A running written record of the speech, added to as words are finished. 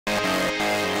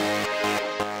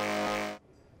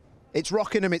It's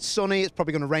Rockingham, it's sunny, it's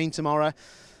probably going to rain tomorrow.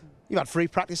 You've had free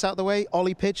practice out of the way.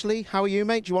 Ollie Pidgley, how are you,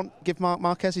 mate? Do you want to give Mark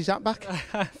Marquez his hat back?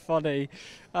 Funny.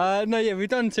 No, yeah, we've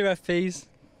done 2 FPs.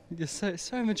 You're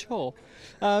so mature.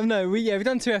 No, we've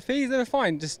done 2 FPs. They were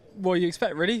fine. Just what you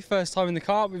expect, really. First time in the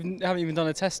car. We haven't even done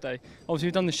a test day. Obviously,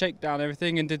 we've done the shakedown and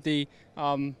everything and did the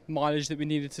mileage that we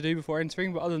needed to do before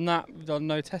entering. But other than that, we've done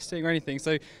no testing or anything.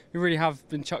 So we really have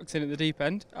been chucked in at the deep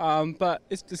end. But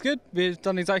it's good. We've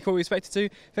done exactly what we expected to.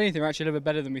 If anything, we're actually a little bit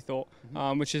better than we thought,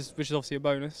 which is obviously a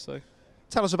bonus. So.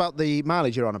 Tell us about the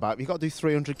mileage you're on about. You've got to do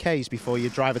 300 Ks before you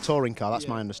drive a touring car, that's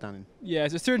my understanding. Yeah,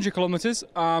 so it's 300 kilometres.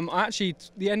 I actually,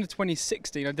 the end of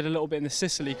 2016, I did a little bit in the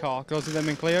Sicily car because I was with them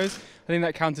in Clio's. I think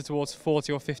that counted towards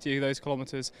 40 or 50 of those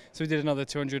kilometres. So we did another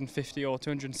 250 or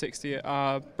 260 at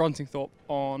Bruntingthorpe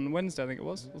on Wednesday, I think it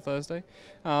was, or Thursday.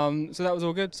 So that was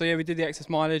all good. So yeah, we did the excess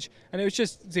mileage and it was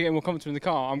just to get more comfortable in the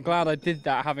car. I'm glad I did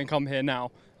that having come here now.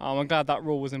 I'm glad that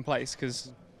rule was in place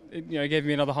because it gave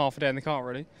me another half a day in the car,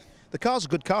 really. The car's a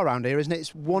good car around here, isn't it?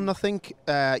 It's won, I think,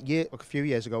 a few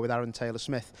years ago with Aaron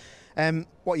Taylor-Smith.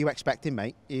 What are you expecting,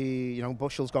 mate?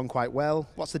 Bushel's gone quite well.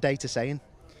 What's the data saying?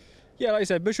 Yeah, like I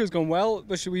said, Bushel's gone well.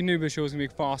 We knew Bushel was going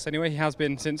to be fast anyway. He has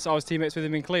been since I was teammates with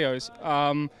him in Clio's.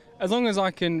 As long as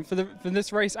I can, for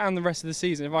this race and the rest of the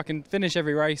season, if I can finish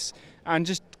every race and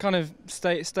just kind of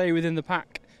stay within the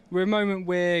pack. We're at a moment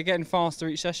we're getting faster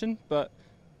each session, but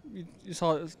it's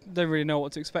hard, don't really know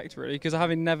what to expect really because I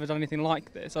haven't never done anything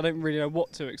like this. I don't really know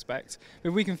what to expect.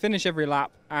 If we can finish every lap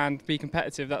and be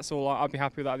competitive, that's all. I'd be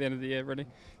happy with that at the end of the year, really.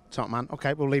 Top man.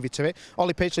 Okay, we'll leave you to it.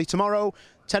 Ollie Pidgley tomorrow,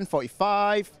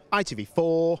 10:45,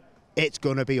 ITV4. It's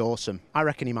gonna be awesome. I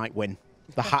reckon he might win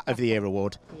the Hat of the Year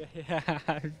award.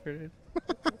 Yeah, brilliant.